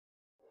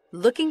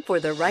Looking for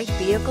the right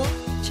vehicle?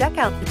 Check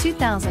out the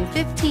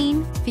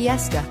 2015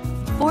 Fiesta.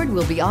 Ford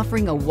will be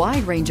offering a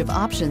wide range of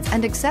options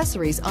and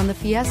accessories on the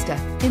Fiesta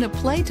in a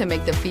play to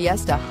make the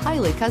Fiesta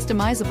highly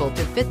customizable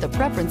to fit the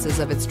preferences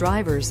of its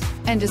drivers,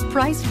 and is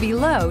priced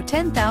below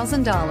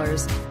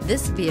 $10,000.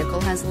 This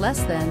vehicle has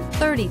less than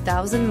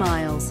 30,000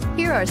 miles.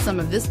 Here are some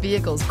of this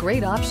vehicle's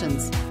great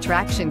options: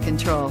 traction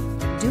control,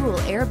 dual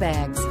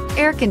airbags,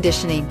 air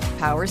conditioning,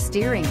 power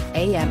steering,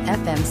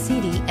 AM/FM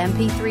CD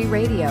MP3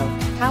 radio,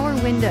 power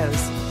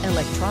windows,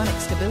 electronic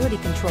stability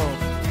control,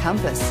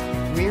 compass,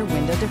 rear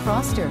window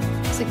defroster,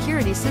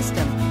 security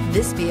system.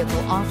 This vehicle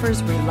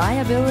offers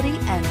reliability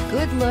and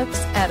good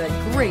looks at a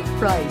great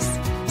price.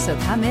 So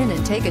come in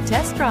and take a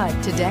test drive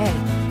today.